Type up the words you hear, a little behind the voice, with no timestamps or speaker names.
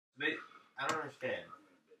I don't understand.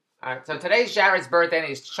 All right, so today's Jarred's birthday, and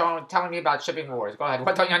he's telling me about shipping wars. Go ahead.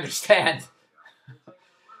 What don't you understand?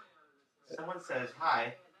 Someone says,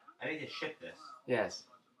 "Hi, I need to ship this. Yes.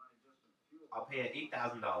 I'll pay you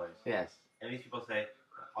 $8,000." Yes. And these people say,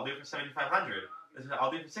 "I'll do it for $7,500.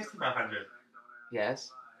 I'll do it for $6,500.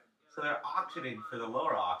 Yes. So they're auctioning for the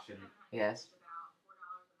lower auction. Yes.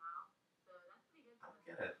 I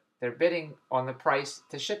don't get it. They're bidding on the price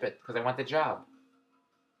to ship it because they want the job.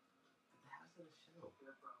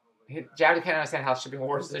 Jarred can't understand how shipping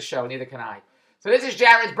wars is a show. Neither can I. So this is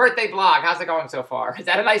Jarred's birthday blog. How's it going so far? Is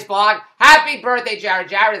that a nice blog? Happy birthday, Jarred.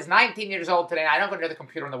 Jarred is 19 years old today. I don't go near the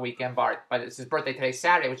computer on the weekend, Bart, but it's his birthday today,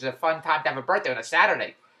 Saturday, which is a fun time to have a birthday on a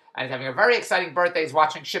Saturday. And he's having a very exciting birthday. He's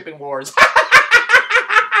watching Shipping Wars.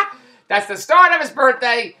 That's the start of his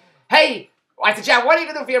birthday. Hey, I said, Jarred, what are you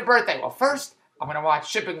going to do for your birthday? Well, first, I'm going to watch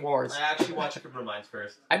Shipping Wars. I actually watched Criminal Minds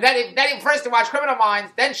first. And then he first watched Criminal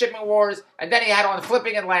Minds, then Shipping Wars, and then he had on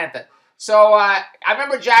Flipping Atlanta. So I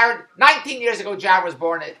remember Jarred, 19 years ago, Jarred was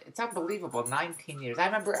born. It's unbelievable, 19 years. I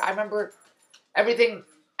remember everything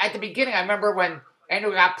at the beginning. I remember when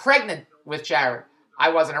Andrew got pregnant with Jarred. I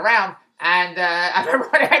wasn't around. And I remember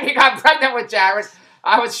when Andrew got pregnant with Jarred,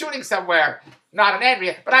 I was shooting somewhere. Not in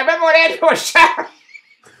Andrea, but I remember when Andrew was Jarred.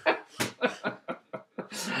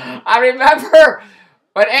 I remember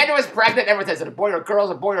when Andrew was pregnant, everyone says, is it a boy or a girl?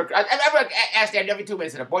 Is it a boy or a girl? Everyone asked Andrew every 2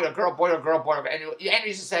 minutes, is it a boy or a girl, boy or girl, boy or girl? Andrew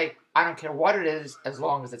used to say, I don't care what it is as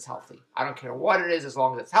long as it's healthy. I don't care what it is as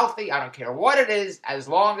long as it's healthy. I don't care what it is as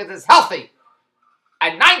long as it's healthy.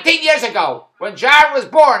 And 19 years ago, when Jarred was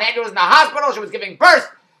born, Andrew was in the hospital, she was giving birth.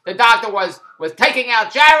 The doctor was taking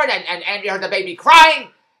out Jarred, and Andrea heard the baby crying.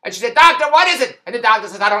 And she said, Doctor, what is it? And the doctor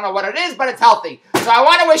says, I don't know what it is, but it's healthy. So I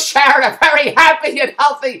want to wish Jarred a very happy and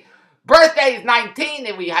healthy birthday. He's 19,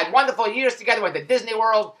 and we had wonderful years together. We went to Disney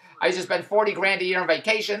World. I used to spend $40,000 a year on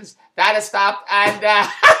vacations. That has stopped. And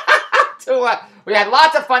we had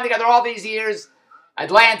lots of fun together all these years.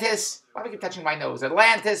 Atlantis. Why do I keep touching my nose?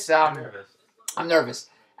 Atlantis. I'm nervous. I'm nervous.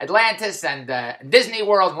 Atlantis and Disney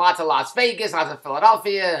World and lots of Las Vegas, lots of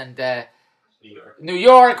Philadelphia and New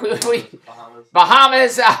York.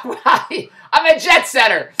 Bahamas. I'm a jet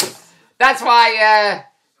setter. That's why,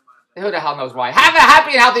 who the hell knows why. Have a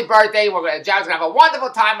happy and healthy birthday. Jarred's going to have a wonderful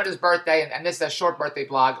time on his birthday. And this is a short birthday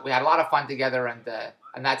blog. We had a lot of fun together.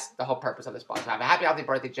 And that's the whole purpose of this blog. So have a happy, healthy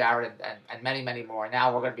birthday, Jarred. And many, many more.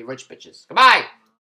 Now we're going to be rich bitches. Goodbye.